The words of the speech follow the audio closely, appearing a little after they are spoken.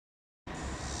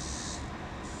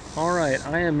Alright,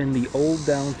 I am in the old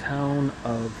downtown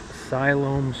of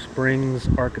Silom Springs,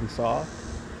 Arkansas,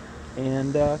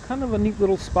 and kind of a neat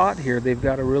little spot here. They've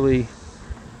got a really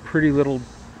pretty little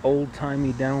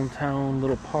old-timey downtown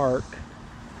little park,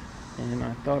 and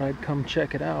I thought I'd come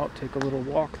check it out, take a little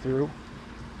walk through.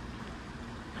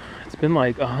 It's been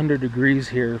like 100 degrees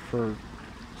here for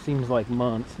seems like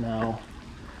months now,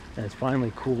 and it's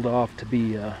finally cooled off to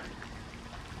be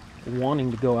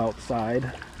wanting to go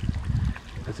outside.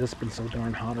 Because it's been so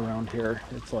darn hot around here.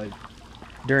 It's like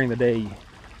during the day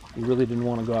you really didn't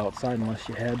want to go outside unless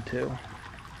you had to.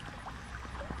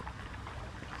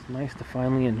 It's nice to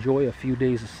finally enjoy a few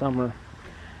days of summer.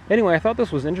 Anyway, I thought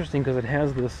this was interesting because it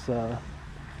has this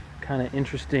kind of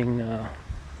interesting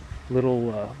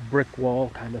little brick wall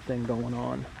kind of thing going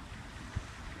on.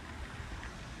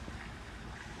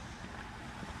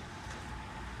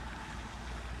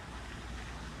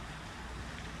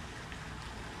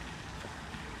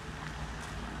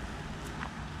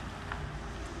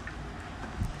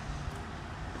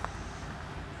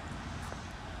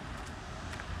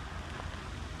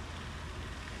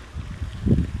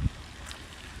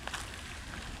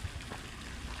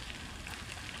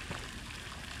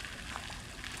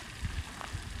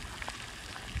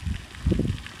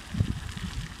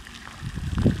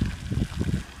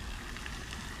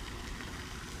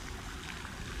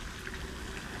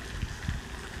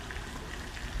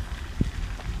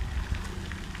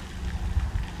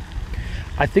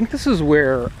 I think this is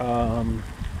where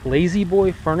Lazy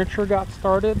Boy Furniture got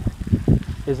started,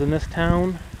 is in this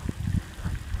town,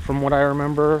 from what I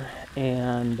remember.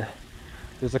 And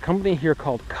there's a company here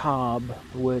called Cobb,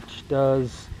 which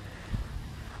does,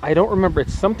 I don't remember,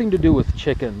 it's something to do with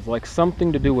chickens, like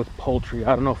something to do with poultry.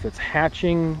 I don't know if it's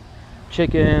hatching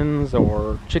chickens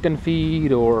or chicken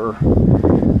feed or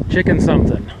chicken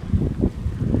something.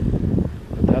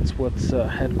 But that's what's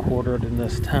headquartered in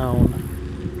this town.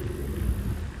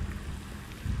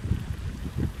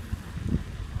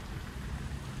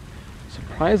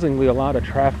 Surprisingly, a lot of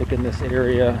traffic in this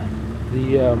area.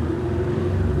 The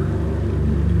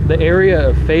area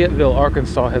of Fayetteville,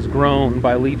 Arkansas has grown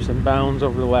by leaps and bounds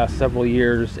over the last several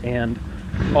years, and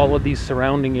all of these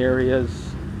surrounding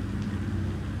areas,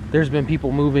 there's been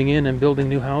people moving in and building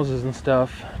new houses and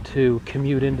stuff to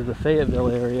commute into the Fayetteville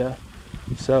area.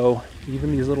 So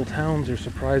even these little towns are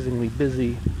surprisingly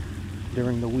busy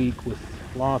during the week with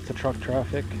lots of truck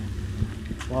traffic,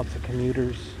 lots of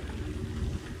commuters.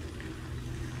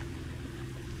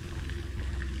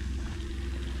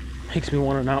 Makes me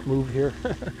want to not move here,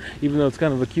 even though it's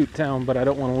kind of a cute town, but I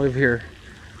don't want to live here.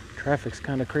 Traffic's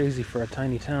kind of crazy for a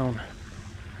tiny town.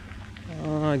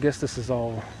 I guess this is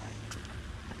all,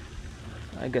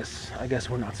 I guess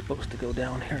we're not supposed to go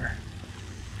down here.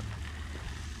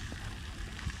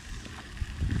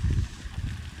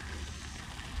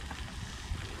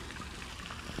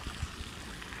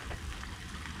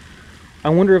 I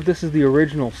wonder if this is the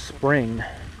original spring,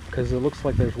 because it looks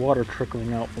like there's water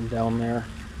trickling out from down there.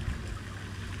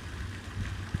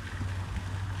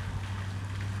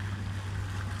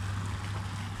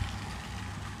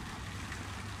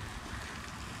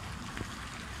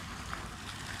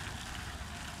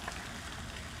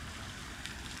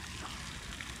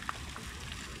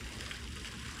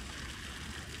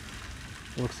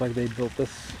 Looks like they built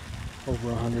this over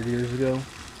 100 years ago.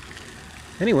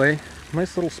 Anyway,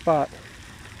 nice little spot.